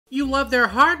You love their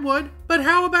hardwood, but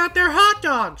how about their hot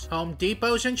dogs? Home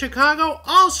Depots in Chicago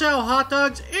all sell hot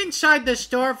dogs inside the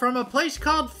store from a place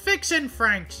called Fixin'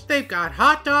 Frank's. They've got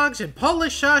hot dogs and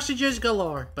Polish sausages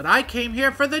galore, but I came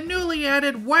here for the newly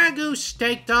added Wagyu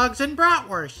Steak Dogs and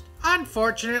Bratwurst.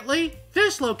 Unfortunately,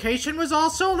 this location was all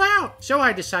sold out, so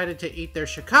I decided to eat their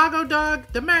Chicago dog,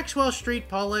 the Maxwell Street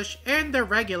Polish, and their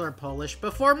regular Polish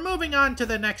before moving on to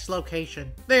the next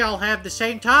location. They all have the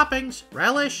same toppings: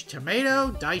 relish,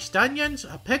 tomato, diced onions,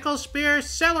 a pickle spear,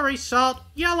 celery salt,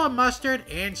 yellow mustard,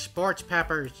 and sports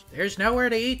peppers. There's nowhere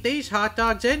to eat these hot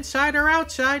dogs inside or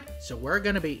outside, so we're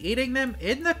gonna be eating them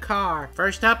in the car.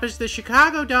 First up is the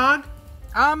Chicago dog.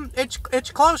 It's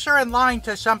closer in line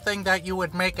to something that you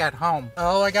would make at home.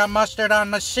 Oh, I got mustard on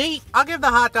my seat. I'll give the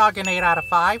hot dog an 8 out of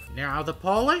 5. Now the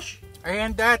Polish.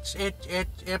 And that's it.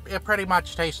 It pretty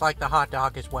much tastes like the hot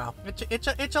dog as well.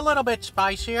 It's a little bit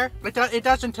spicier. It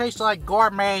doesn't taste like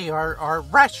gourmet or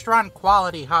restaurant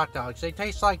quality hot dogs. They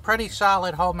taste like pretty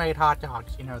solid homemade hot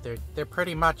dogs. You know, they're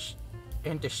pretty much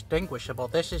indistinguishable.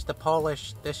 This is the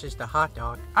Polish, this is the hot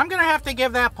dog. I'm gonna have to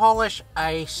give that Polish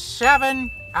a 7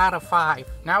 out of 5.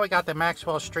 Now we got the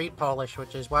Maxwell Street Polish,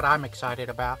 which is what I'm excited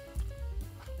about.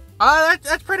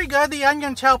 That's pretty good. The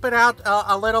onions help it out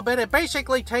a little bit. It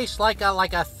basically tastes like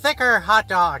a thicker hot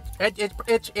dog.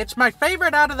 It's my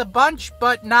favorite out of the bunch,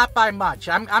 but not by much.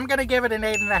 I'm gonna give it an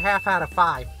 8.5 out of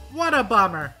 5. What a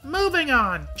bummer. Moving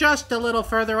on. Just a little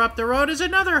further up the road is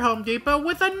another Home Depot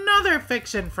with another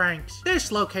Fixin' Frank's. This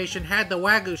location had the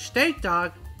Wagyu Steak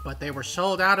Dog, but they were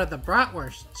sold out of the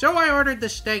Bratwurst. So I ordered the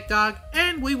Steak Dog,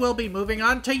 and we will be moving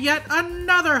on to yet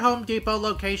another Home Depot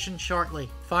location shortly.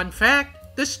 Fun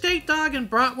fact, the Steak Dog and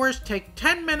Bratwurst take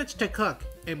 10 minutes to cook,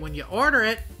 and when you order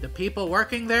it, the people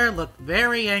working there look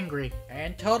very angry.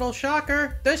 And total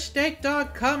shocker, the Steak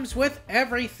Dog comes with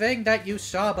everything that you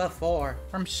saw before.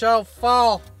 I'm so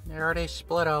full. There it is,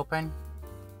 split open.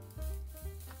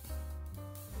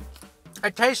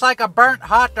 It tastes like a burnt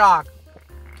hot dog.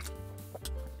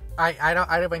 I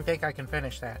don't even think I can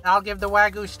finish that. I'll give the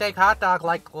Wagyu steak hot dog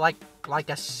like a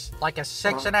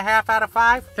 6.5 out of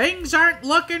 5. Things aren't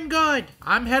looking good.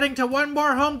 I'm heading to one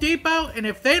more Home Depot, and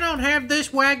if they don't have this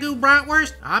Wagyu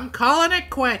Bratwurst, I'm calling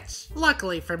it quits.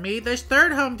 Luckily for me, this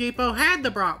third Home Depot had the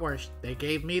Bratwurst. They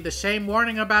gave me the same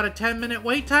warning about a 10-minute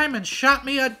wait time and shot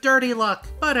me a dirty look.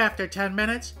 But after 10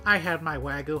 minutes, I had my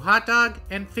Wagyu hot dog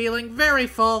and feeling very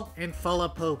full and full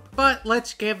of poop. But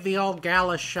let's give the old gal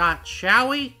a shot, shall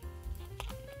we?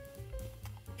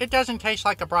 It doesn't taste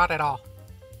like a brat at all.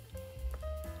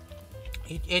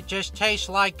 It just tastes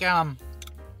like,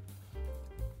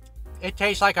 it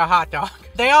tastes like a hot dog.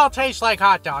 They all taste like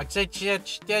hot dogs.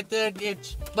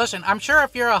 Listen, I'm sure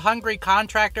if you're a hungry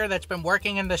contractor that's been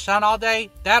working in the sun all day,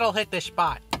 that'll hit this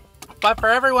spot. But for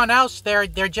everyone else, they're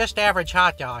just average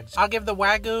hot dogs. I'll give the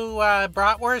Wagyu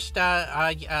Bratwurst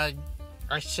a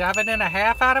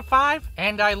 7.5 out of 5,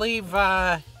 and I leave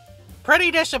pretty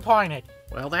disappointed.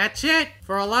 Well, that's it.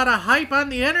 For a lot of hype on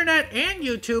the internet and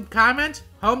YouTube comments,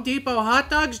 Home Depot hot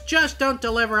dogs just don't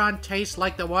deliver on taste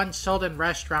like the ones sold in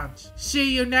restaurants.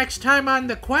 See you next time on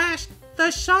the quest,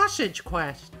 the Sausage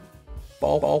Quest.